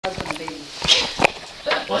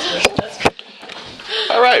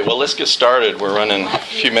right, well, let's get started. We're running a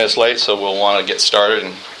few minutes late, so we'll want to get started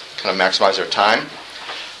and kind of maximize our time.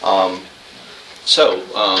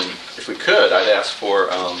 If we could, I'd ask for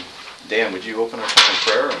Dan, would you open our time in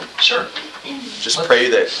prayer? And sure. Just pray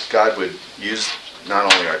that God would use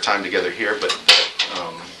not only our time together here, but that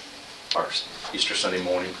our Easter Sunday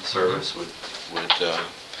morning service would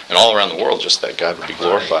and all around the world, just that God would be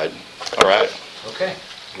glorified. All right. Okay,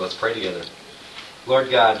 let's pray together. Lord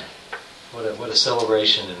God, what a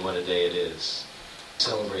celebration and what a day it is.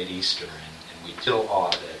 Celebrate Easter, and we feel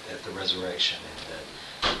awed at the resurrection,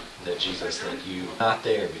 and that Jesus, that you were not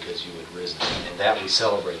there because you had risen, and that we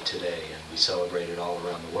celebrate today, and we celebrate it all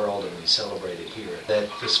around the world, and we celebrate it here. That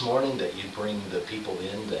this morning that you bring the people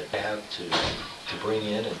in that have to bring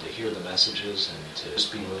in and to hear the messages and to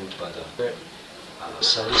just be moved by the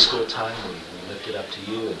Sunday school time, we lift it up to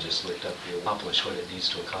you and just lift up you, accomplish what it needs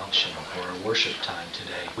to accomplish for our worship time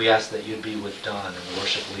today. We ask that you'd be with Don and the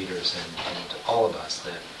worship leaders and all of us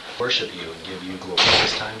that worship you and give you glory.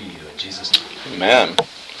 This time to you in Jesus' name. Amen.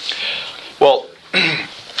 Well,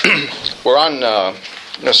 we're on. I'm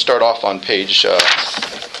going to start off on page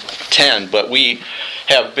 10, but we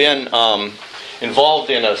have been involved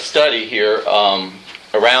in a study here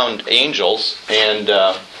around angels, and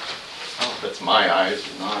that's my eyes,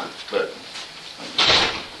 not. But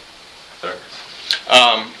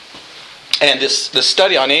and this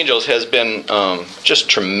study on angels has been just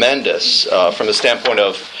tremendous from the standpoint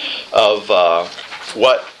of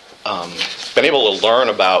what been able to learn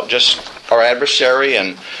about just our adversary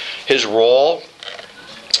and his role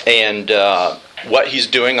and what he's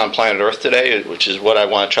doing on planet Earth today, which is what I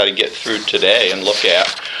want to try to get through today and look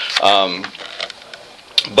at.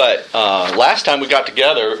 But last time we got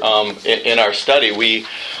together in our study,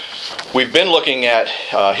 we've been looking at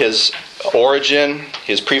his origin,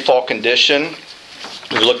 his pre-fall condition.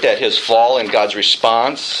 We've looked at his fall and God's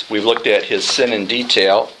response. We've looked at his sin in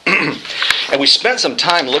detail. And we spent some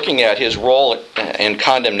time looking at his role and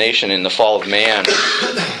condemnation in the fall of man.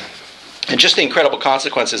 And just the incredible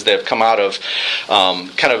consequences that have come out of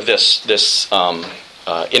kind of this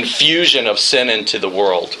infusion of sin into the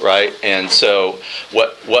world, right? And so,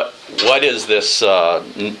 what is this?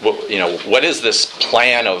 What is this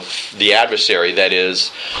plan of the adversary that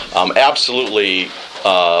is absolutely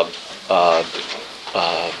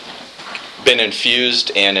been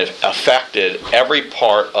infused and affected every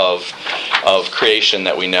part of creation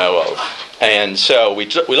that we know of? And so we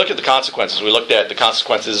looked at the consequences. We looked at the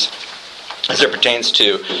consequences as it pertains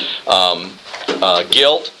to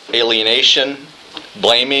guilt, alienation,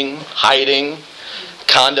 blaming, hiding,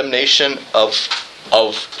 condemnation of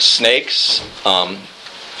snakes,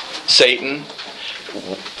 Satan,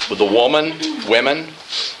 the women,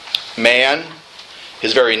 man,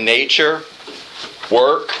 his very nature,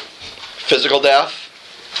 work, physical death,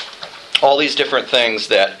 all these different things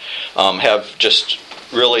that have just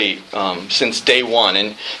really since day one.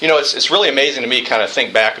 And it's really amazing to me kind of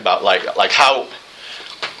think back about like how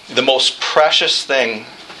the most precious thing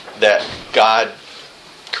that God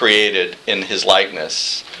created in his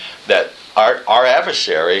likeness, that our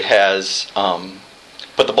adversary has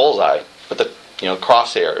put the bullseye, put the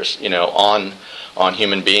crosshairs on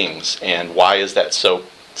human beings. And why is that so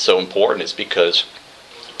important? It's because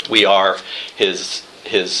we are his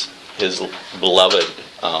beloved,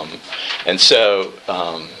 and so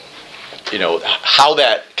how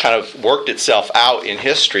that kind of worked itself out in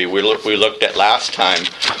history we looked at last time,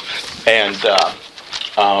 and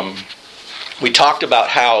we talked about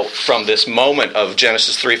how from this moment of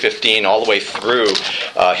Genesis 3:15 all the way through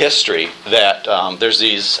history that there's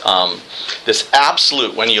this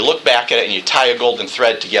absolute, when you look back at it and you tie a golden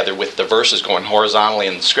thread together with the verses going horizontally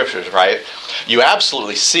in the scriptures, right? You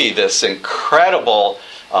absolutely see this incredible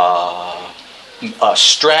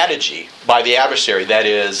strategy by the adversary that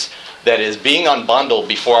is being unbundled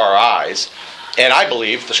before our eyes. And I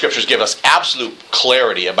believe the scriptures give us absolute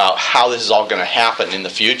clarity about how this is all going to happen in the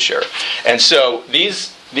future. And so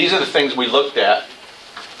these are the things we looked at.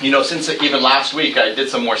 Since even last week I did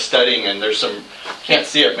some more studying, and there's some, can't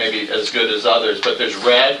see it maybe as good as others, but there's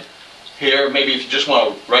red here. Maybe if you just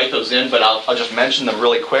want to write those in, but I'll just mention them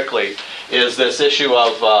really quickly, is this issue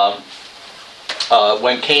of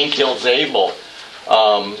when Cain kills Abel.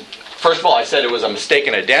 First of all, I said it was a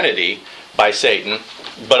mistaken identity by Satan.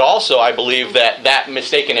 But also, I believe that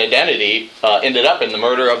mistaken identity ended up in the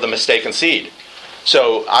murder of the mistaken seed.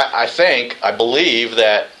 So I believe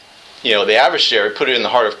that the adversary put it in the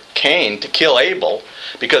heart of Cain to kill Abel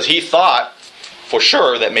because he thought for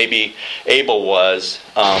sure that maybe Abel was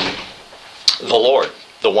the Lord,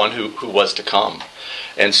 the one who was to come.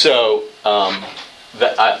 And so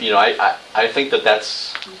I think that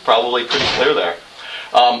that's probably pretty clear there.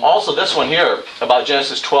 Also, this one here about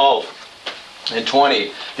Genesis 12 and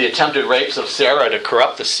 20, the attempted rapes of Sarah to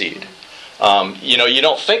corrupt the seed. You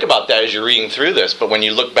don't think about that as you're reading through this, but when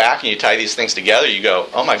you look back and you tie these things together, you go,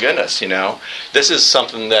 oh my goodness, this is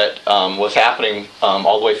something that was happening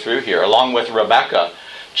all the way through here, along with Rebekah,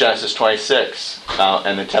 Genesis 26,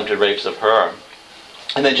 and the attempted rapes of her.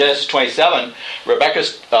 And then Genesis 27,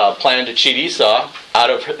 Rebekah's plan to cheat Esau out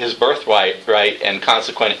of his birthright, right, and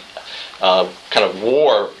consequent kind of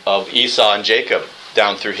war of Esau and Jacob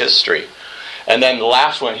down through history. And then the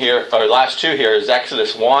last one here, or last two here, is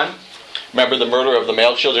Exodus 1. Remember the murder of the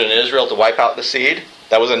male children in Israel to wipe out the seed?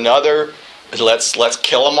 That was another, let's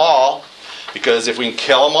kill them all, because if we can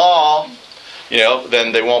kill them all,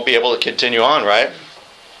 then they won't be able to continue on, right?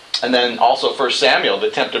 And then also 1 Samuel, the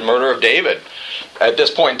attempted murder of David. At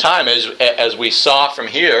this point in time, as we saw from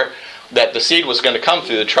here, that the seed was going to come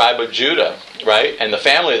through the tribe of Judah, right? And the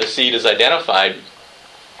family of the seed is identified.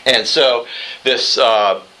 And so this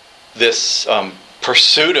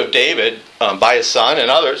pursuit of David by his son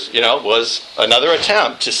and others, was another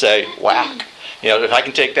attempt to say, whack. If I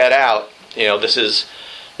can take that out, this is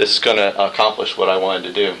going to accomplish what I wanted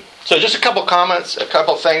to do. So just a couple comments, a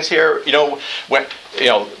couple things here.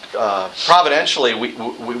 Providentially,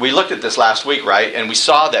 we looked at this last week, right? And we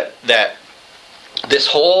saw that this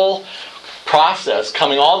whole process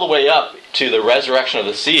coming all the way up to the resurrection of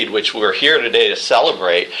the seed, which we're here today to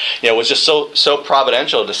celebrate, was just so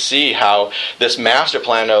providential to see how this master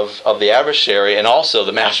plan of the adversary and also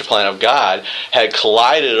the master plan of God had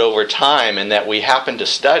collided over time, and that we happened to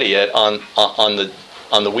study it on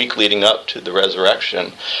the week leading up to the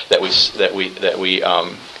resurrection that we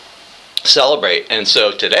celebrate. And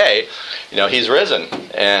so today, he's risen,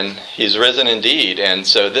 and he's risen indeed. And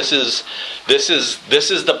so this is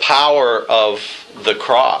the power of the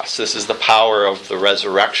cross. This is the power of the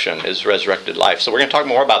resurrection, is resurrected life. So we're going to talk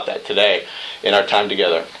more about that today in our time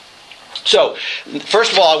together. So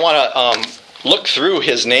first of all, I want to look through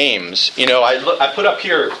his names. I put up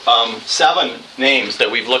here 7 names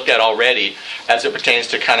that we've looked at already as it pertains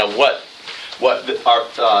to kind of what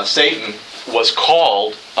our Satan was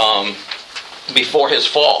called before his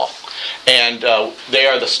fall. And they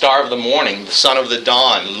are the star of the morning, the son of the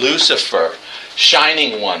dawn, Lucifer,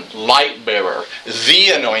 shining one, light bearer, the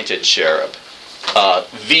anointed cherub,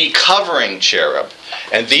 the covering cherub.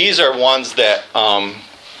 And these are ones that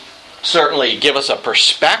certainly give us a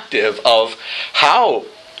perspective of how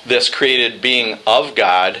this created being of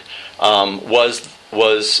God was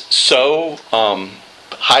so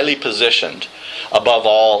highly positioned above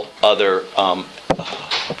all other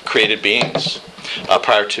created beings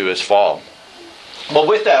prior to his fall. Well,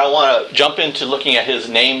 with that, I want to jump into looking at his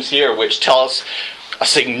names here, which tell us a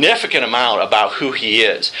significant amount about who he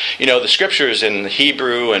is. The scriptures in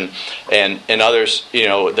Hebrew and others,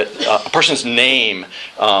 that a person's name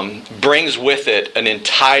brings with it an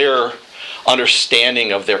entire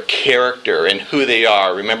understanding of their character and who they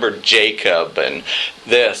are. Remember Jacob and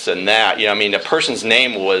this and that. A person's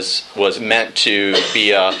name was meant to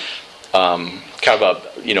be a kind of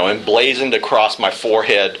emblazoned across my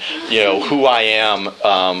forehead, who I am,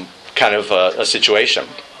 kind of a situation.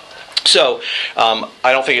 So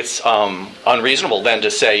I don't think it's unreasonable then to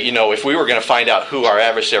say, if we were going to find out who our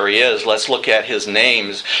adversary is, let's look at his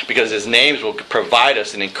names, because his names will provide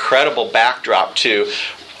us an incredible backdrop to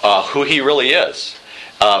who he really is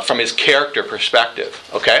from his character perspective.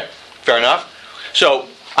 Okay? Fair enough? So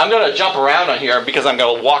I'm going to jump around on here because I'm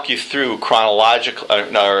going to walk you through chronological,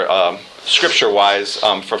 scripture-wise,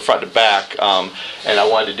 from front to back, and I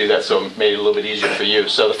wanted to do that so it made it a little bit easier for you.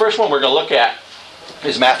 So the first one we're going to look at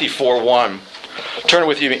is Matthew 4:1. Turn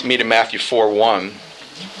with me to Matthew 4:1.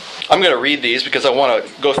 I'm going to read these because I want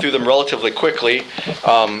to go through them relatively quickly,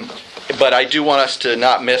 but I do want us to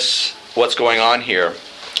not miss what's going on here.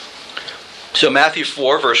 So Matthew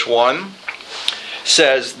 4, verse 1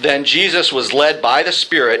 says, "Then Jesus was led by the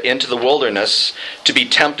Spirit into the wilderness to be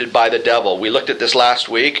tempted by the devil." We looked at this last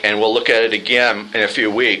week, and we'll look at it again in a few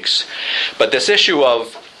weeks. But this issue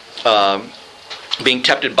of being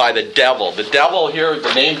tempted by the devil. The devil here,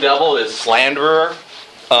 the name devil, is slanderer.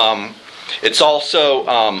 It's also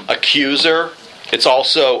accuser. It's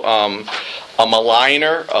also a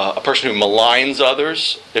maligner, a person who maligns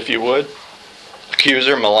others, if you would.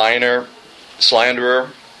 Accuser, maligner,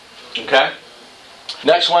 slanderer. Okay?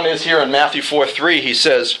 Next one is here in Matthew 4:3. He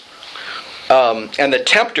says, "And the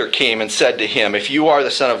tempter came and said to him, 'If you are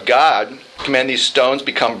the Son of God, command these stones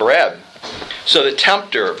become bread.'" So the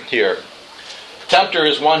tempter here. Tempter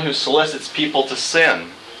is one who solicits people to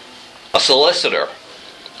sin. A solicitor,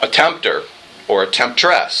 a tempter, or a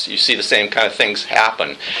temptress. You see the same kind of things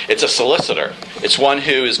happen. It's a solicitor. It's one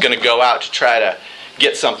who is going to go out to try to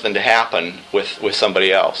get something to happen with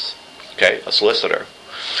somebody else. Okay, a solicitor.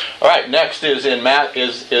 All right, next is in Matthew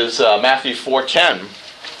 4:10.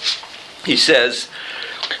 He says,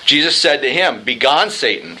 Jesus said to him, "Begone,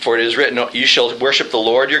 Satan, for it is written, you shall worship the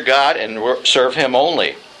Lord your God and serve him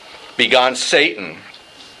only." Begone, Satan.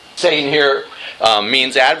 Satan here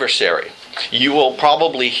means adversary. You will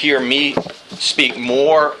probably hear me speak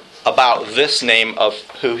more about this name of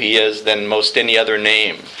who he is than most any other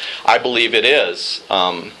name. I believe it is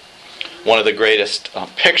one of the greatest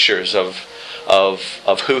pictures of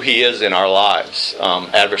who he is in our lives.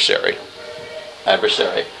 Adversary.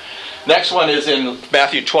 Next one is in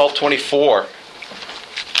Matthew 12:24.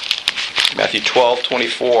 Matthew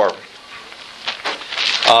 12:24.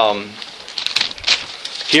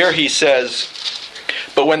 Here he says,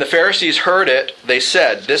 "But when the Pharisees heard it, they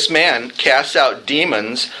said, 'This man casts out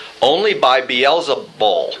demons only by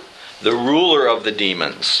Beelzebul, the ruler of the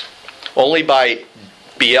demons.'" Only by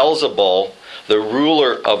Beelzebul, the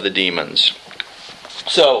ruler of the demons.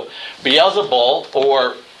 So, Beelzebul,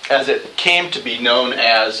 or as it came to be known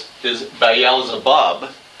as, is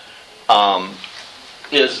Beelzebub,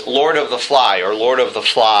 is Lord of the Fly, or Lord of the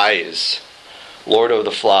Flies. Lord of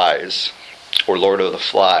the Flies, or Lord of the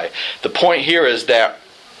Fly. The point here is that,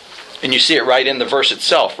 and you see it right in the verse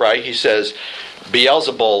itself, right? He says,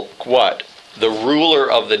 Beelzebul, what? The ruler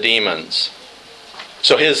of the demons.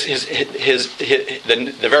 So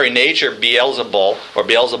the very nature, Beelzebul, or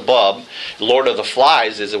Beelzebub, Lord of the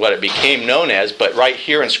Flies, is what it became known as. But right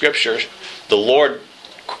here in Scripture, the Lord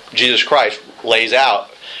Jesus Christ lays out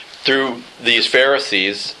through these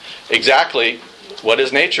Pharisees exactly what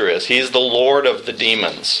his nature is. He's the Lord of the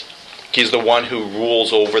demons. He's the one who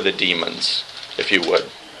rules over the demons, if you would.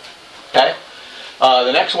 Okay?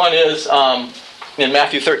 The next one is in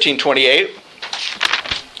Matthew 13:28.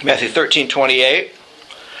 Matthew 13:28.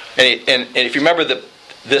 And if you remember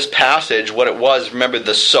this passage, what it was, remember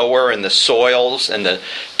the sower and the soils and the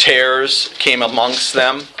tares came amongst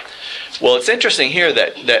them. Well, it's interesting here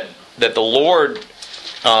that the Lord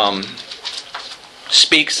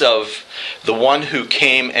speaks of the one who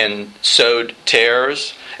came and sowed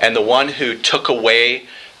tares and the one who took away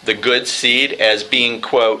the good seed as being,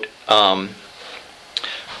 quote,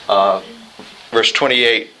 verse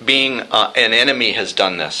 28, being an enemy has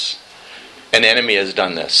done this. An enemy has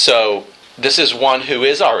done this. So this is one who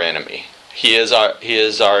is our enemy. He is our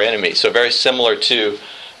enemy. So very similar to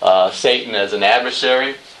Satan as an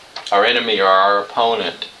adversary, our enemy or our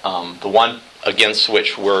opponent, the one against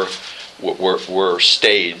which we're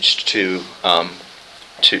staged to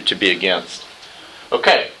be against.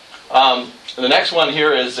 Okay. The next one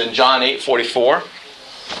here is in John 8:44.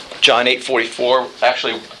 John 8:44.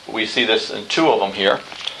 Actually, we see this in two of them here.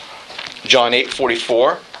 John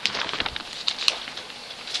 8:44.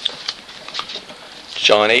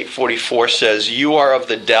 John 8:44 says, "You are of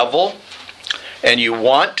the devil, and you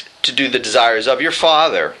want to do the desires of your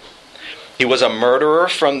father. He was a murderer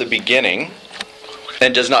from the beginning,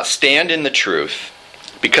 and does not stand in the truth,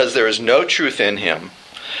 because there is no truth in him.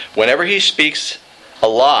 Whenever he speaks a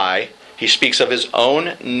lie, he speaks of his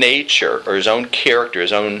own nature, or his own character,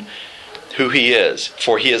 his own who he is,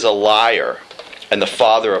 for he is a liar and the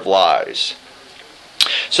father of lies."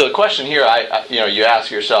 So the question here, you ask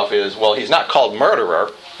yourself is, well, he's not called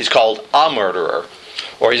murderer, he's called a murderer.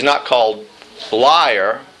 Or he's not called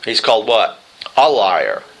liar, he's called what? A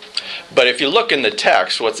liar. But if you look in the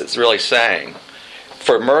text, what's it's really saying?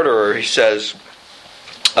 For murderer, he says,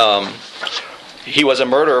 he was a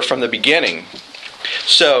murderer from the beginning.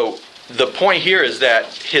 So the point here is that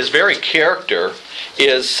his very character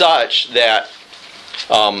is such that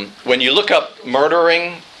when you look up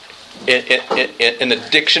murdering in the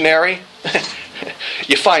dictionary,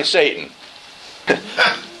 you find Satan.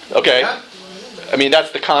 Okay? I mean,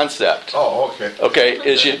 that's the concept. Oh, okay. Okay,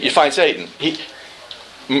 is you find Satan.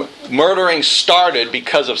 Murdering started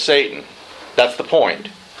because of Satan. That's the point.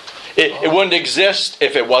 It wouldn't exist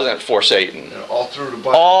if it wasn't for Satan. Yeah, all through the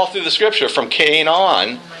Bible. All through the Scripture, from Cain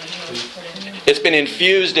on, it's been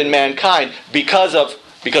infused in mankind because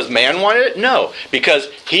man wanted it? No, because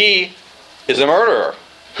he is a murderer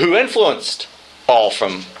who influenced all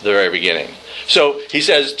from the very beginning. So he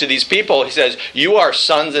says to these people, he says, you are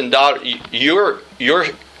sons and daughters, your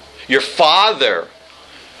father,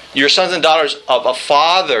 you're sons and daughters of a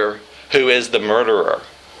father who is the murderer.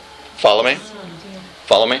 Follow me?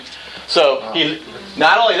 Follow me? So he,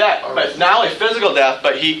 not only that, but not only physical death,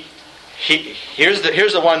 but here's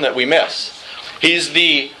the one that we miss. He's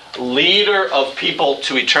the leader of people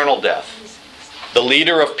to eternal death. the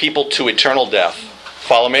leader of people to eternal death.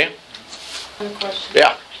 Follow me? One question.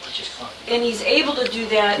 Yeah. And he's able to do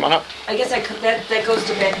that. Come on up. I guess that goes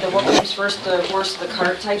to back to the what comes first, the horse, the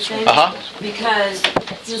cart type thing. Uh-huh. Because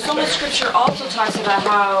so much scripture also talks about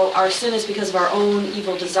how our sin is because of our own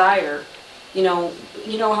evil desire. You know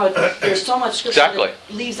how there's so much scripture Exactly.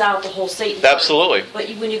 that leaves out the whole Satan part. Absolutely. But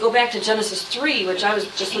when you go back to Genesis 3, which I was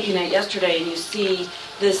just looking at yesterday, and you see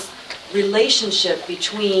this relationship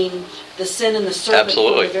between the sin and the serpent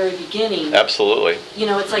Absolutely. from the very beginning. Absolutely. You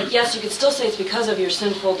know, it's like, yes, you could still say it's because of your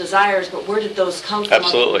sinful desires, but where did those come from?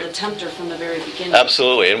 Absolutely. From the tempter from the very beginning.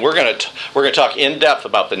 Absolutely, and we're going to talk in depth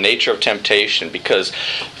about the nature of temptation, because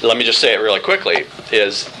let me just say it really quickly,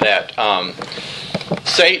 is that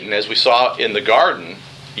Satan, as we saw in the garden,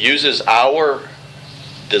 uses our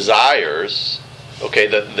desires, okay,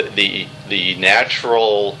 the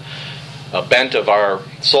natural bent of our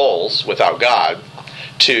souls without God,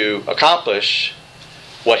 to accomplish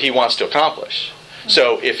what he wants to accomplish.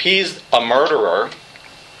 So if he's a murderer,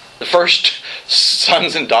 the first son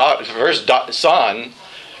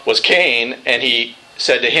was Cain, and he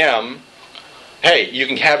said to him, "Hey, you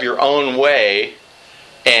can have your own way,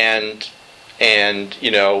 and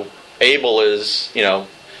Abel is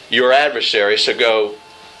your adversary, so go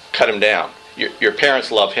cut him down. Your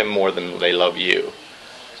parents love him more than they love you."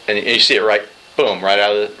 And you see it right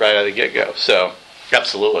out of the get-go. So,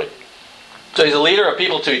 absolutely. So he's a leader of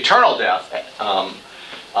people to eternal death.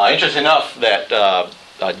 Interesting enough that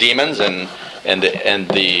demons and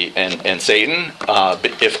Satan,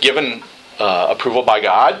 if given approval by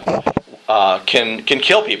God, can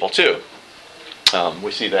kill people too.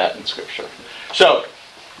 We see that in Scripture. So,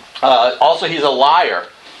 also he's a liar.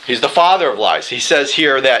 He's the father of lies. He says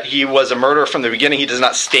here that he was a murderer from the beginning. He does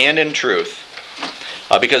not stand in truth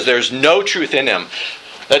because there's no truth in him.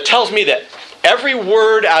 That tells me that every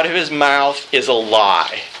word out of his mouth is a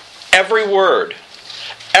lie. Every word.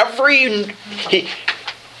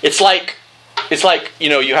 It's like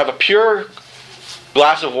you have a pure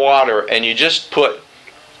glass of water and you just put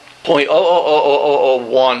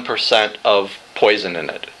 0.00001% of poison in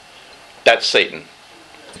it. That's Satan.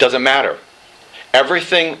 It doesn't matter.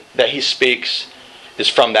 Everything that he speaks is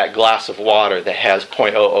from that glass of water that has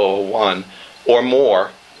 0.001 or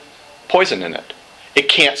more poison in it. It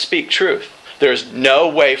can't speak truth. There's no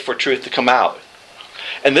way for truth to come out.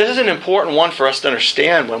 And this is an important one for us to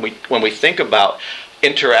understand when we think about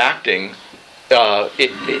interacting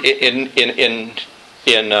in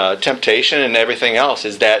temptation and everything else.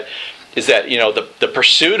 Is that the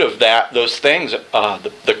pursuit of those things.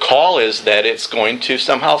 The call is that it's going to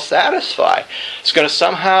somehow satisfy. It's going to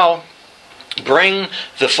somehow bring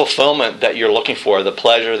the fulfillment that you're looking for, the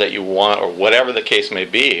pleasure that you want, or whatever the case may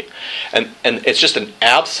be. And it's just an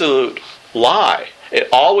absolute lie. It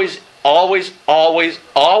always ends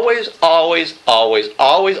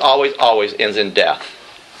in death.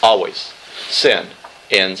 Always. Sin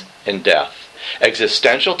ends in death.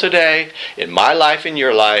 Existential today, in my life, in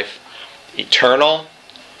your life, eternal,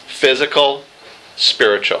 physical,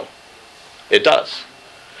 spiritual. It does.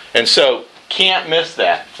 And so, can't miss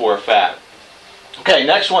that for a fact. Okay,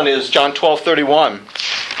 next one is John 12:31.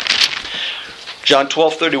 John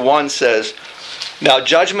 12:31 says, "Now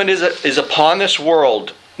judgment is upon this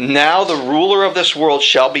world. Now the ruler of this world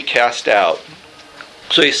shall be cast out."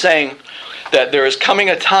 So he's saying that there is coming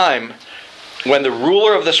a time when the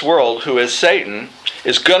ruler of this world, who is Satan,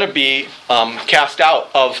 is going to be cast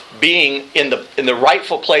out of being in the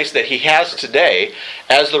rightful place that he has today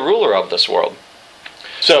as the ruler of this world.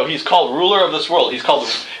 So he's called ruler of this world.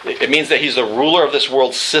 It means that he's the ruler of this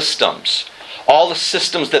world's systems. All the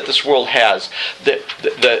systems that this world has.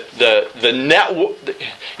 The network.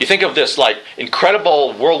 You think of this like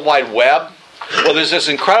incredible World Wide Web. Well, there's this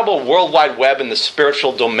incredible World Wide Web in the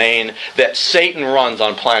spiritual domain that Satan runs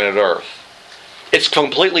on planet Earth. It's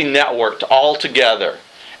completely networked all together.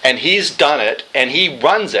 And he's done it, and he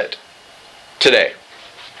runs it today.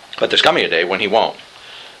 But there's coming a day when he won't.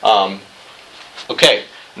 Okay,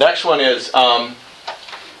 next one is, let's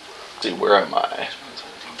see, where am I?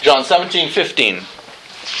 John 17:15.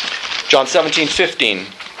 John 17:15.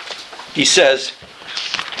 He says,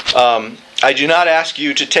 "I do not ask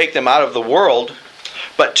you to take them out of the world,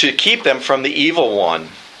 but to keep them from the evil one."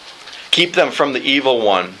 Keep them from the evil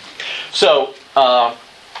one. So,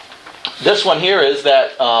 this one here is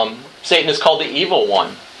that Satan is called the evil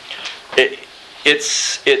one.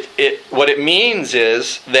 What it means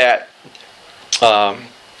is that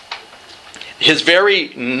his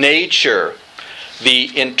very nature,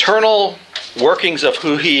 the internal workings of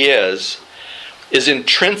who he is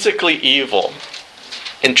intrinsically evil.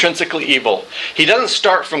 intrinsically evil. He doesn't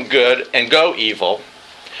start from good and go evil.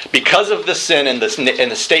 Because of the sin and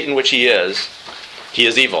the state in which he is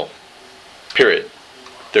evil. Period.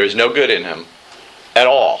 There is no good in him at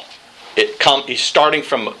all. He's starting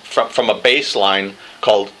from a baseline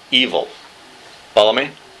called evil. Follow me?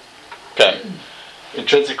 Okay.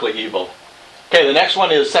 Intrinsically evil. Okay, the next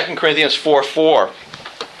one is 2 Corinthians 4:4.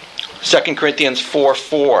 2 Corinthians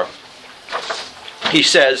 4:4. He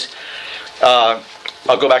says, I'll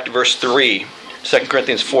go back to verse 3. 2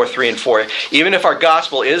 Corinthians 4:3 and 4. Even if our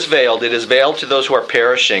gospel is veiled, it is veiled to those who are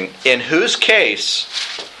perishing. In whose case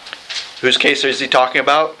is he talking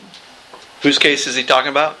about? Whose case is he talking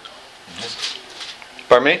about?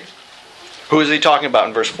 Pardon me? Who is he talking about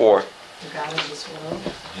in verse 4? The God of this world.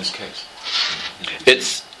 In his case.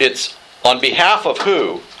 It's on behalf of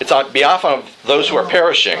who? It's on behalf of those who are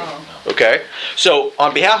perishing. Okay? So,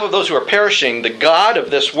 on behalf of those who are perishing, the God of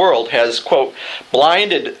this world has, quote,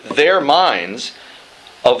 blinded their minds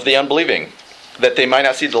of the unbelieving, that they might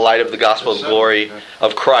not see the light of the gospel of the glory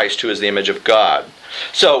of Christ, who is the image of God.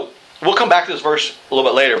 So, we'll come back to this verse a little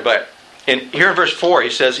bit later, but here in verse 4, he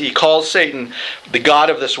says he calls Satan the God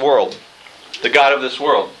of this world. The God of this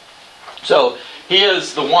world. So, he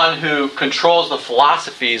is the one who controls the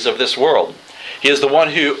philosophies of this world. He is the one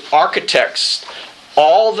who architects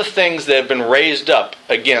all the things that have been raised up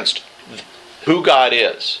against who God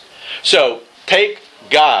is. So, take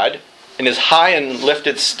God in his high and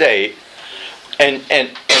lifted state and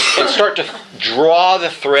start to draw the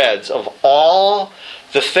threads of all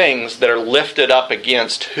the things that are lifted up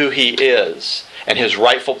against who he is and his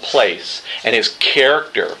rightful place and his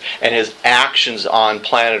character and his actions on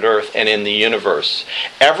planet Earth and in the universe.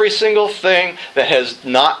 Every single thing that has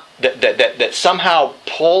not that somehow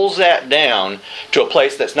pulls that down to a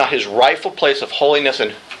place that's not his rightful place of holiness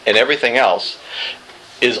and everything else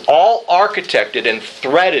is all architected and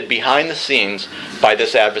threaded behind the scenes by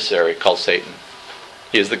this adversary called Satan.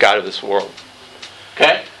 He is the God of this world.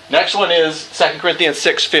 Okay? Next one is 2 Corinthians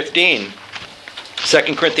 6:15.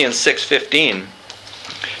 2 Corinthians 6:15.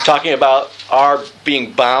 Talking about our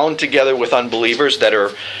being bound together with unbelievers that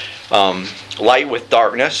are light with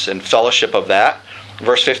darkness and fellowship of that.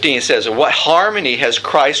 Verse 15 says, what harmony has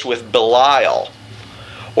Christ with Belial?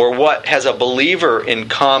 Or what has a believer in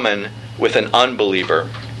common with an unbeliever?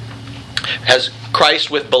 Has Christ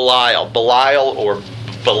with Belial? Belial or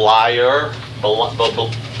Beliar?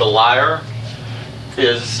 Beliar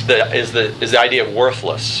is the idea of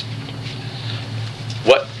worthless.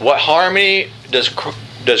 What harmony does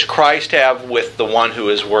Christ have with the one who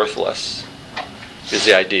is worthless? Is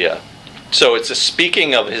the idea. So it's a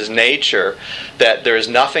speaking of his nature that there is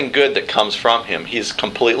nothing good that comes from him. He's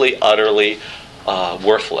completely, utterly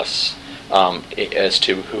worthless as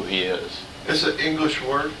to who he is. Is it an English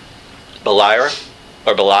word? Beliar?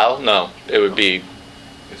 Or Belial? No. It would be...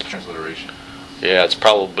 It's a transliteration. Yeah, it's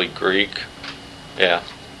probably Greek. Yeah.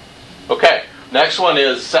 Okay. Next one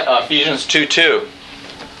is Ephesians 2:2.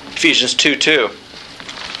 Ephesians 2:2.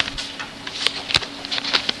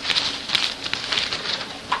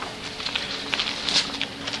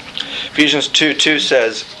 Ephesians 2:2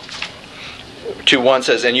 says, 2:1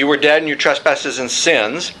 says, and you were dead in your trespasses and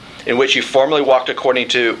sins, in which you formerly walked according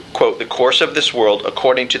to, quote, the course of this world,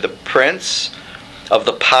 according to the prince of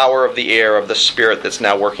the power of the air, of the spirit that's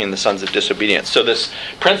now working in the sons of disobedience. So this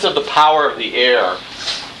prince of the power of the air,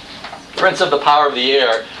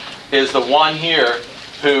 is the one here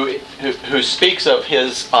who speaks of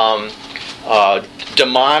his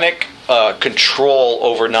demonic control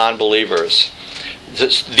over non-believers.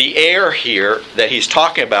 The air here that he's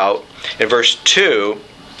talking about in verse 2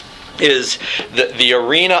 is the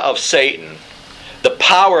arena of Satan. The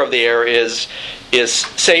power of the air is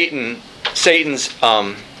Satan's.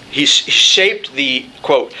 He's shaped the,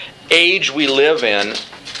 quote, age we live in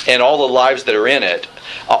and all the lives that are in it.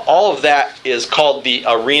 All of that is called the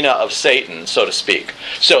arena of Satan, so to speak.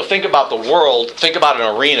 So think about the world. Think about an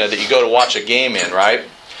arena that you go to watch a game in, right?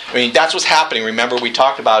 I mean, that's what's happening. Remember, we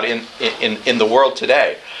talked about in the world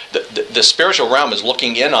today. The spiritual realm is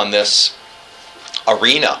looking in on this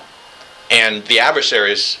arena, and the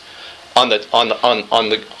adversaries on the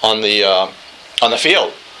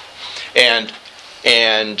field, and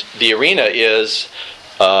the arena is,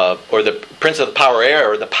 or the prince of the power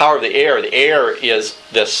air, or the power of the air. The air is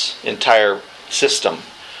this entire system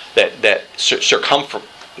that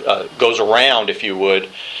goes around, if you would,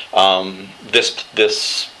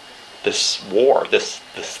 this war, this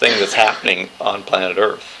thing that's happening on planet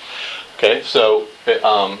Earth. Okay, so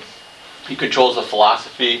he controls the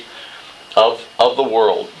philosophy of the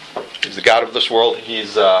world. He's the God of this world.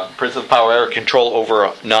 He's prince of the power air, control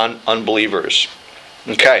over non-unbelievers.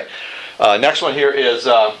 Okay. Next one here is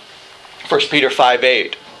 1 Peter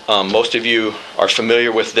 5:8. Most of you are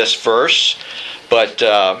familiar with this verse, but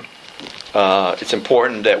it's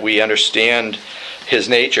important that we understand his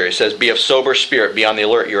nature. It says, "Be of sober spirit, be on the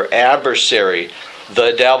alert. Your adversary,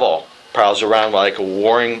 the devil, prowls around like a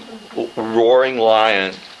roaring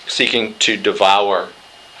lion, seeking to devour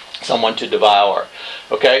someone to devour."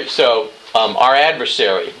 Okay, so our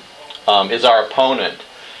adversary is our opponent.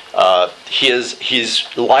 He's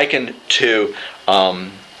likened to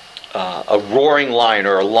a roaring lion,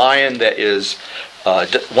 or a lion that is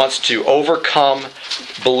wants to overcome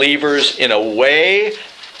believers in a way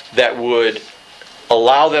that would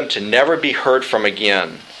allow them to never be heard from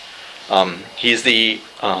again. He's the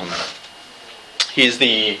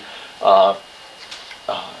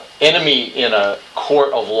enemy in a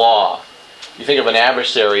court of law. You think of an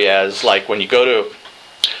adversary as like when you go to,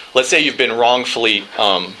 let's say you've been wrongfully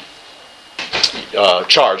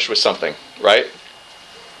charged with something, right?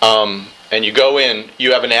 And you go in,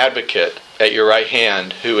 you have an advocate at your right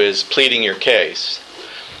hand who is pleading your case.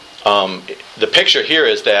 The picture here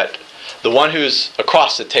is that the one who's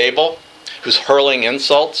across the table, who's hurling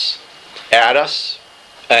insults at us,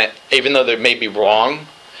 even though they may be wrong,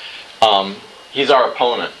 he's our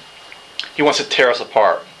opponent. He wants to tear us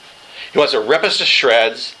apart. He wants to rip us to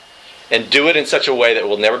shreds and do it in such a way that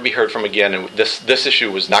will never be heard from again. And this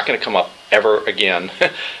issue was not going to come up ever again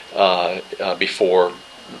before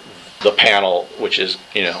the panel, which is,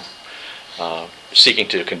 seeking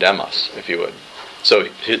to condemn us, if you would. So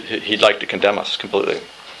he'd like to condemn us completely.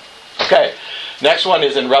 Okay, next one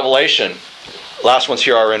is in Revelation. Last ones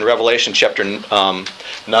here are in Revelation chapter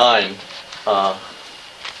 9.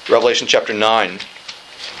 Revelation chapter 9,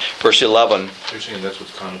 verse 11. You're saying that's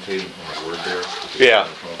what's connotated in the word there? Yeah,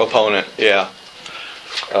 opponent, yeah.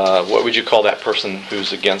 What would you call that person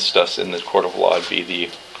who's against us in the court of law? It'd be the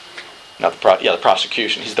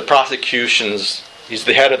prosecution. He's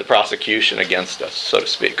the head of the prosecution against us, so to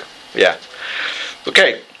speak. Yeah.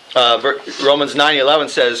 Okay. Romans 9:11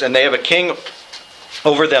 says, "And they have a king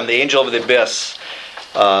over them, the angel of the abyss,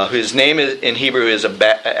 whose name in Hebrew is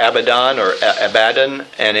Abaddon or Abaddon,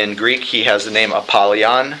 and in Greek he has the name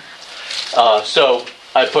Apollyon." So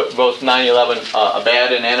I put both 9:11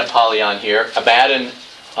 Abaddon and Apollyon here. Abaddon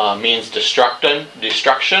means destruction.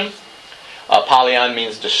 Apollyon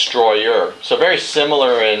means destroyer. So very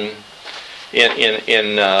similar in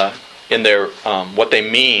their what they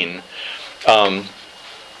mean.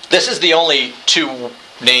 This is the only two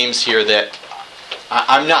names here that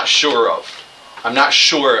I'm not sure of. I'm not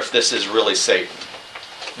sure if this is really Satan.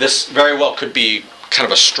 This very well could be kind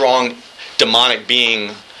of a strong demonic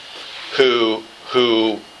being who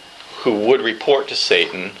would report to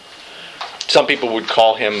Satan. Some people would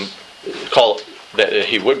call that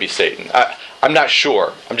he would be Satan. I'm not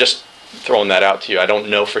sure. I'm just throwing that out to you. I don't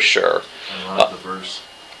know for sure. Ironic the verse.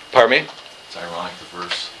 Pardon me? It's ironic the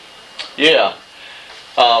verse. Yeah.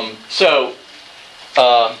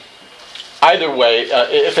 Either way,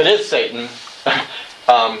 if it is Satan,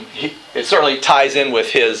 it certainly ties in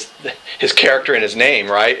with his character and his name,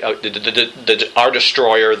 right? Our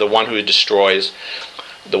destroyer, the one who destroys,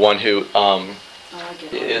 the one who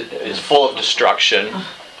is full of destruction,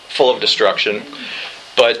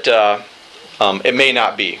 But it may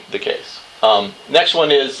not be the case. Next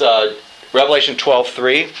one is Revelation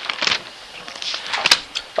 12:3.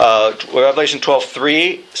 Revelation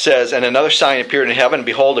 12:3 says, "And another sign appeared in heaven.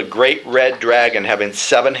 Behold, a great red dragon having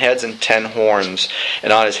 7 heads and 10 horns,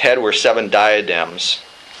 and on his head were 7 diadems."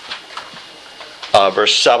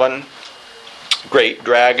 Verse 7, great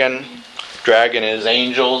dragon. Dragon is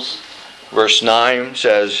angels. Verse 9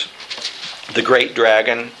 says, the great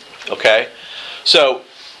dragon. Okay? So,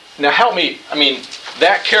 now help me. I mean,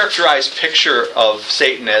 that characterized picture of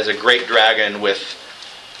Satan as a great dragon with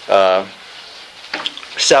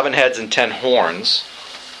 7 heads and 10 horns,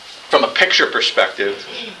 from a picture perspective,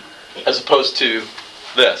 as opposed to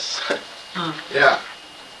this. Yeah.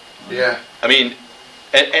 I mean,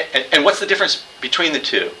 and what's the difference between the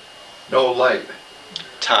two? No light.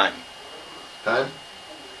 Time. Time?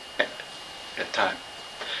 At time.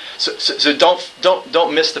 So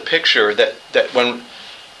don't miss the picture that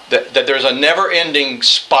there's a never-ending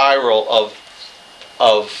spiral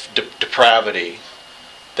of depravity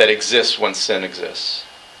that exists when sin exists.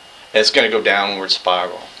 And it's going to go downward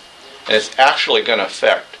spiral. And it's actually going to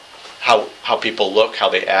affect how people look, how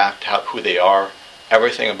they act, who they are,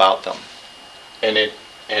 everything about them. And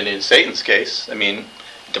in Satan's case, I mean,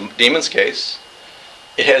 demon's case,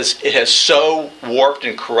 it has so warped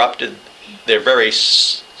and corrupted their very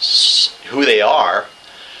who they are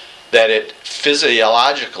that it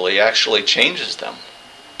physiologically actually changes them.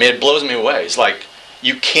 mean, it blows me away. It's like,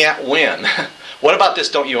 you can't win. What about this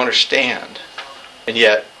don't you understand? And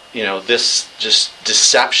yet, this just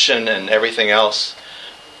deception and everything else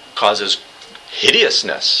causes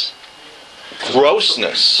hideousness,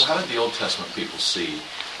 grossness. So how did the Old Testament people see?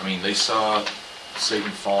 I mean, they saw Satan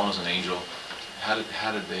fallen as an angel. How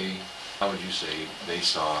would you say they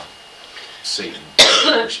saw Satan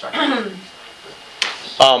from their perspective?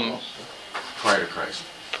 Prior to Christ.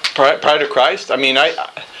 Prior to Christ? I mean,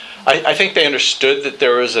 I think they understood that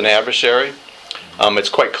there was an adversary. It's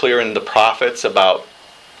quite clear in the prophets about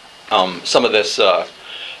some of this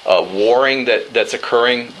warring that's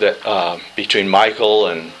occurring between Michael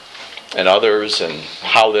and others, and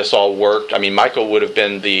how this all worked. I mean, Michael would have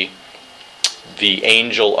been the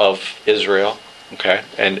angel of Israel, okay?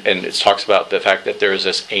 And it talks about the fact that there's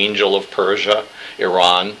this angel of Persia,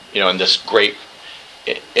 Iran, and this great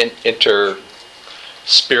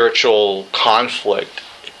inter-spiritual conflict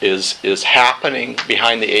is happening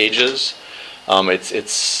behind the ages.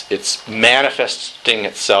 It's manifesting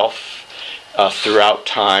itself throughout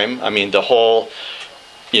time. I mean, the whole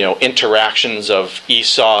interactions of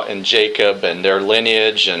Esau and Jacob and their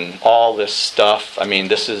lineage and all this stuff. I mean,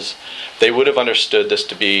 they would have understood this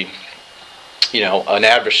to be an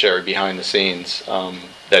adversary behind the scenes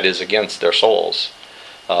that is against their souls.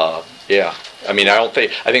 Yeah. I mean, I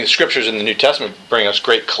think the scriptures in the New Testament bring us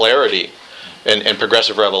great clarity and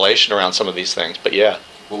progressive revelation around some of these things. But yeah.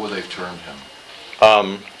 What would they have termed him?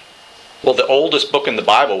 Well, the oldest book in the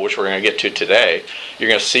Bible, which we're going to get to today, you're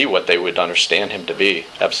going to see what they would understand him to be.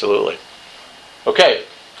 Absolutely. Okay.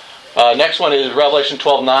 Next one is Revelation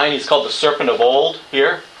 12:9. He's called the serpent of old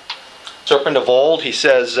here. Serpent of old. He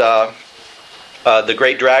says, the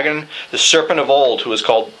great dragon, the serpent of old, who is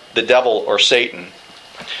called the devil or Satan.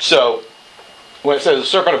 So, when it says the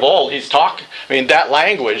serpent of old, he's talking. I mean, that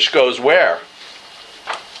language goes where?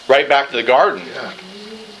 Right back to the garden. Yeah.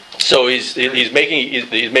 So he's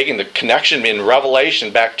making the connection in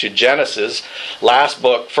Revelation back to Genesis, last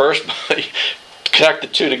book, first book. Connect the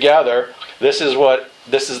two together. This is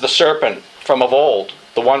the serpent from of old,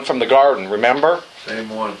 the one from the garden. Remember? Same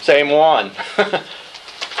one. Same one.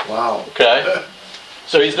 Wow. Okay.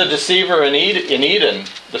 So he's the deceiver in Eden.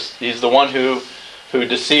 He's the one who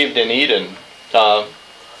deceived in Eden. And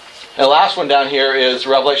the last one down here is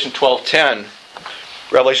Revelation 12:10.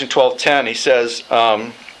 Revelation 12:10. He says.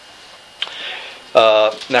 Now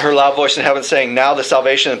I heard a loud voice in heaven saying, now the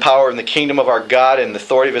salvation and power and the kingdom of our God and the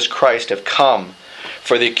authority of his Christ have come.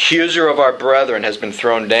 For the accuser of our brethren has been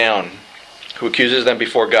thrown down, who accuses them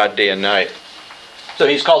before God day and night. So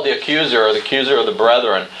he's called the accuser, or the accuser of the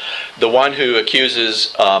brethren. The one who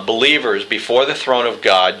accuses believers before the throne of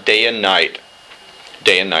God day and night.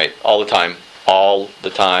 Day and night, all the time. All the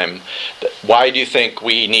time. Why do you think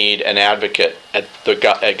we need an advocate at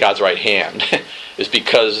God's right hand? Is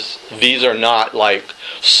because these are not like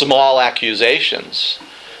small accusations.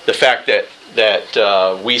 The fact that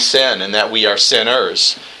we sin and that we are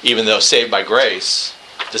sinners, even though saved by grace,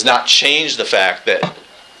 does not change the fact that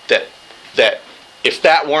if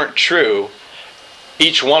that weren't true,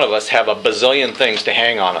 each one of us have a bazillion things to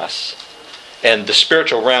hang on us. And the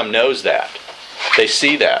spiritual realm knows that. They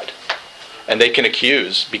see that. And they can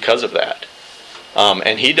accuse because of that.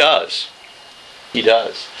 And he does. He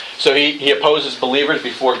does. So he opposes believers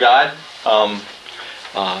before God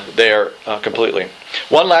there completely.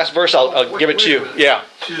 One last verse, I'll give it to you. Yeah.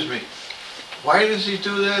 Excuse me. Why does he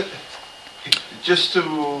do that?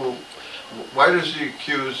 Why does he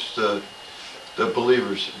accuse the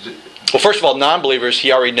believers? Well, first of all, non-believers,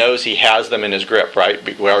 he already knows he has them in his grip, right?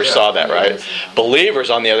 We already saw that, right? Believers,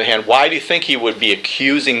 on the other hand, why do you think he would be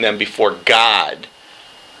accusing them before God,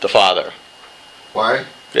 the Father? Why?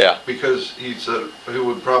 Yeah. Because he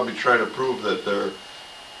would probably try to prove that they're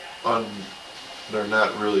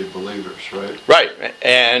not really believers, right? Right.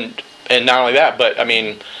 And not only that, but I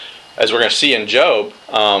mean, as we're going to see in Job,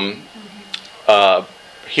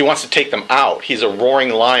 he wants to take them out. He's a roaring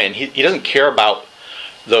lion. He doesn't care about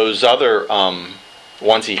those other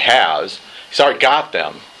ones he has. He's already got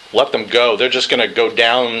them. Let them go. They're just going to go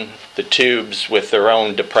down the tubes with their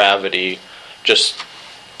own depravity. Just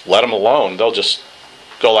let them alone. They'll just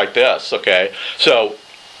go like this, okay? So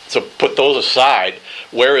put those aside.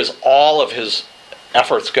 Where is all of his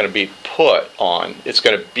efforts going to be put on? It's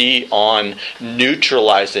going to be on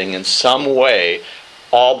neutralizing in some way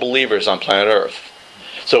all believers on planet Earth.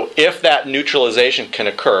 So if that neutralization can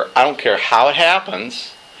occur, I don't care how it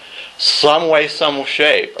happens, some way, some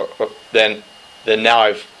shape, then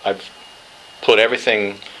now I've put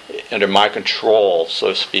everything under my control, so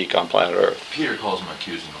to speak, on planet Earth. Peter calls him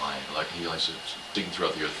accusing lion, like he likes to digging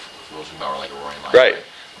throughout the earth, those who devour like a roaring lion. Right.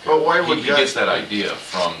 But why would He God? gets that idea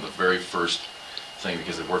from the very first thing,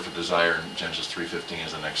 because the word for desire in Genesis 3:15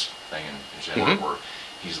 is the next thing in Genesis, where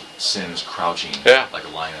sin is crouching Yeah. like a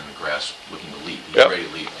lion in the grass looking to leap. He's Yep. ready to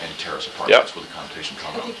leap and tear us apart. Yep. That's where the connotation I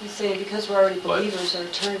comes from. think he's saying because we're already But- believers, our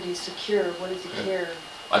eternity is secure. What does he care?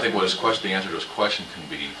 I think what the answer to his question can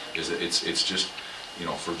be is that it's just,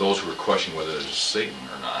 for those who are questioning whether it's Satan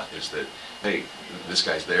or not, is that, hey, this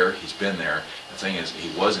guy's there, he's been there. The thing is, he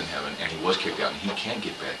was in heaven and he was kicked out and he can't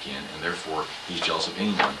get back in, and therefore he's jealous of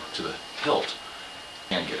anyone to the hilt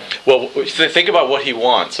can get in. Well, think about what he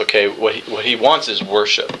wants, okay? What he wants is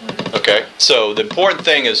worship, okay? So the important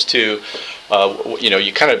thing is to,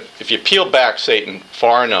 you kind of, if you peel back Satan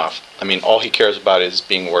far enough, I mean, all he cares about is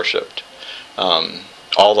being worshipped.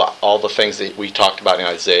 All the things that we talked about in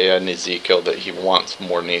Isaiah and Ezekiel that he wants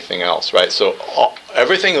more than anything else, right? So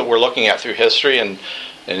everything that we're looking at through history and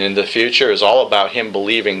in the future is all about him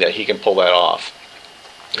believing that he can pull that off.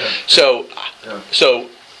 Yeah. So Yeah.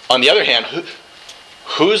 on the other hand,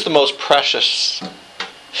 who's the most precious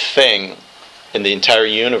thing in the entire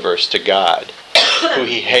universe to God, who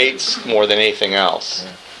he hates more than anything else?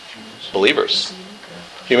 Believers.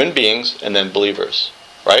 Human beings and then believers,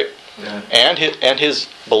 right? Yeah. And his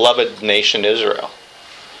beloved nation Israel.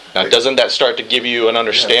 Now, doesn't that start to give you an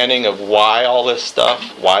understanding of why all this stuff,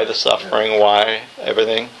 why the suffering, why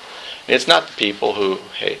everything? It's not the people who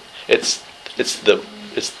hate. It's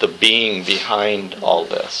the being behind all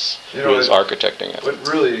this who is architecting it. What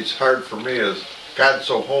really is hard for me is God's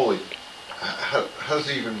so holy. How does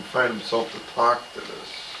he even find himself to talk to this?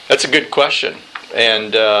 That's a good question,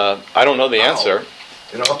 and I don't know the answer.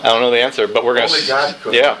 I don't know the answer, but we're going to. Only God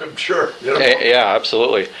could. Yeah. I'm sure. Yeah,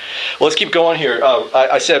 absolutely. Well, let's keep going here.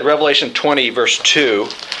 I said Revelation 20, verse 2.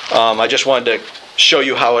 I just wanted to show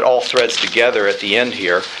you how it all threads together at the end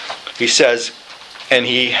here. He says, and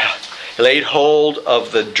he laid hold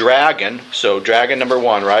of the dragon, so dragon number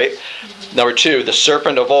 1, right? Number 2, the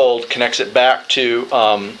serpent of old, connects it back to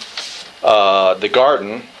the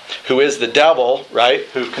garden, who is the devil, right?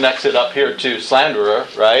 Who connects it up here to slanderer,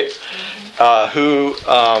 right?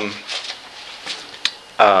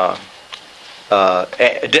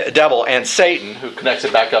 Devil and Satan, who connects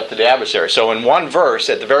it back up to the adversary. So in one verse,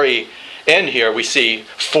 at the very end here, we see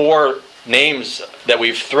 4 names that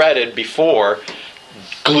we've threaded before,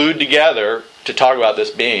 glued together to talk about this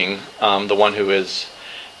being the one who is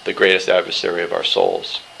the greatest adversary of our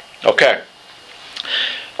souls. Okay.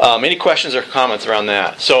 Any questions or comments around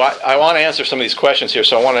that? So I want to answer some of these questions here,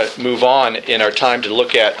 so I want to move on in our time to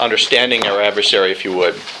look at understanding our adversary, if you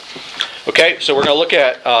would. Okay, so we're going to look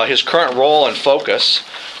at his current role and focus,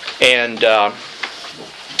 and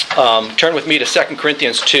turn with me to 2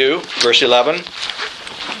 Corinthians 2, verse 11.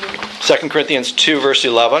 2 Corinthians 2, verse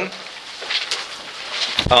 11.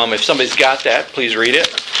 If somebody's got that, please read it.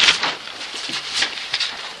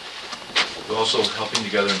 But also helping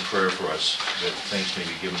together in prayer for us, that thanks may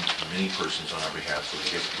be given to many persons on our behalf, so the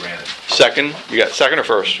gift granted. Second, you got second or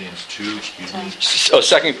first? Philippians 2, excuse me. Oh,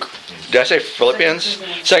 second. Did I say Philippians?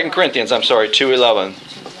 2 Corinthians, I'm sorry, 2:11.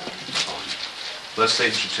 Lest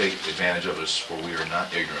Satan should take advantage of us, for we are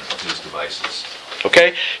not ignorant of his devices.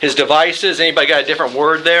 Okay, his devices. Anybody got a different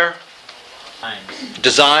word there?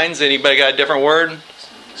 Designs. Anybody got a different word?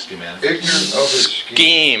 Schematic. Ignorant of his scheme.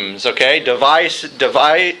 Schemes. Okay, divide.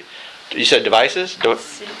 You said devices.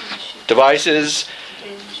 Devices.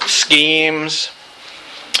 Schemes.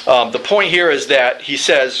 The point here is that he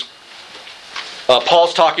says,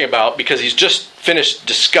 Paul's talking about, because he's just finished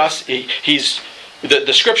the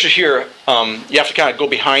scripture here, you have to kind of go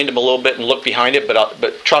behind him a little bit and look behind it,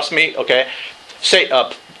 but trust me, okay,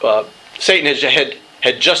 Satan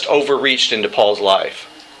had just overreached into Paul's life,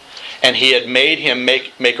 and he had made him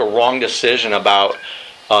make a wrong decision about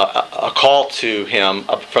a call to him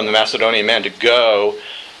from the Macedonian man to go,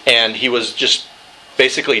 and he was just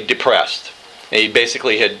basically depressed. And he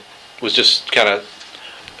basically was just kind of,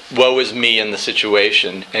 woe is me in the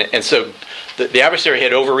situation. And so the adversary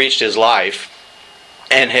had overreached his life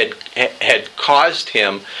and had caused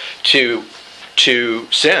him to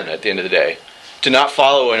sin at the end of the day, to not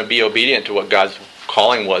follow and be obedient to what God's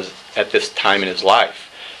calling was at this time in his life.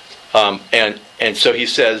 And so he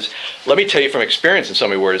says, let me tell you from experience in so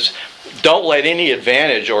many words, don't let any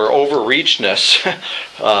advantage or overreachness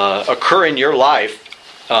occur in your life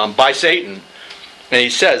by Satan. And he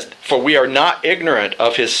says, for we are not ignorant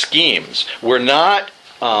of his schemes. We're not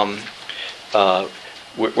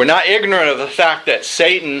ignorant of the fact that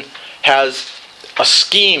Satan has a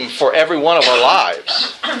scheme for every one of our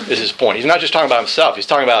lives, is his point. He's not just talking about himself. He's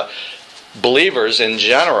talking about believers in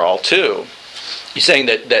general, too. He's saying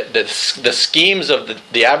that the schemes of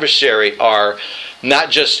the adversary are not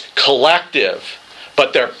just collective,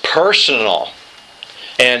 but they're personal.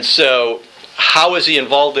 And so, how is he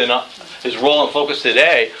involved in his role and focus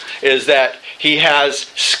today? Is that he has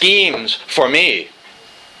schemes for me.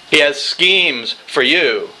 He has schemes for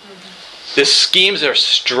you. The schemes are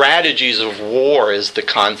strategies of war is the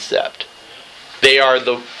concept. They're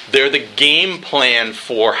the game plan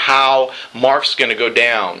for how Mark's going to go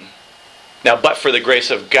down. Now, but for the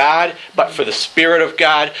grace of God, but for the Spirit of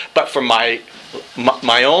God, but for my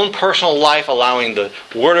own personal life, allowing the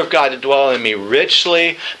Word of God to dwell in me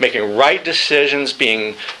richly, making right decisions,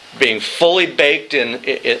 being fully baked in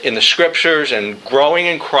the Scriptures and growing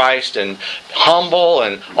in Christ and humble,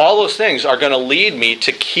 and all those things are going to lead me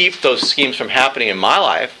to keep those schemes from happening in my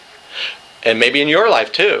life and maybe in your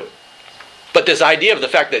life too. But this idea of the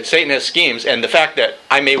fact that Satan has schemes and the fact that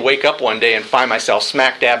I may wake up one day and find myself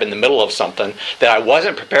smack dab in the middle of something that I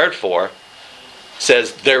wasn't prepared for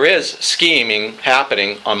says there is scheming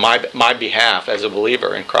happening on my behalf as a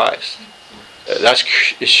believer in Christ.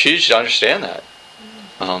 It's huge to understand that.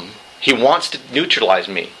 He wants to neutralize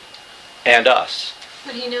me and us.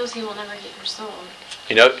 But he knows he will never get your soul.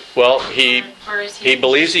 He believes he can. He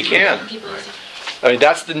believes he can. I mean,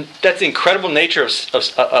 that's the incredible nature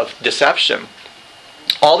of deception.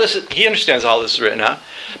 All this, he understands all this is written out,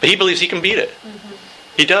 but he believes he can beat it. Mm-hmm.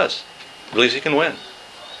 He does. He believes he can win.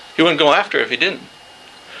 He wouldn't go after it if he didn't.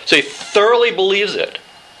 So he thoroughly believes it.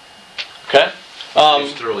 Okay?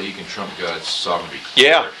 Thoroughly, he can trump God's sovereignty.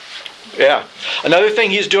 Yeah. Yeah. Another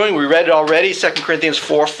thing he's doing, we read it already, 2 Corinthians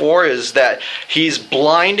 4:4, is that he's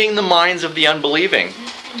blinding the minds of the unbelieving.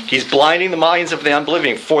 He's blinding the minds of the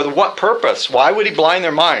unbelieving. For what purpose? Why would he blind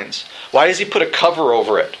their minds? Why does he put a cover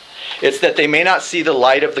over it? It's that they may not see the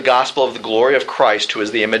light of the gospel of the glory of Christ, who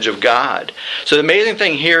is the image of God. So the amazing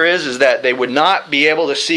thing here is that they would not be able to see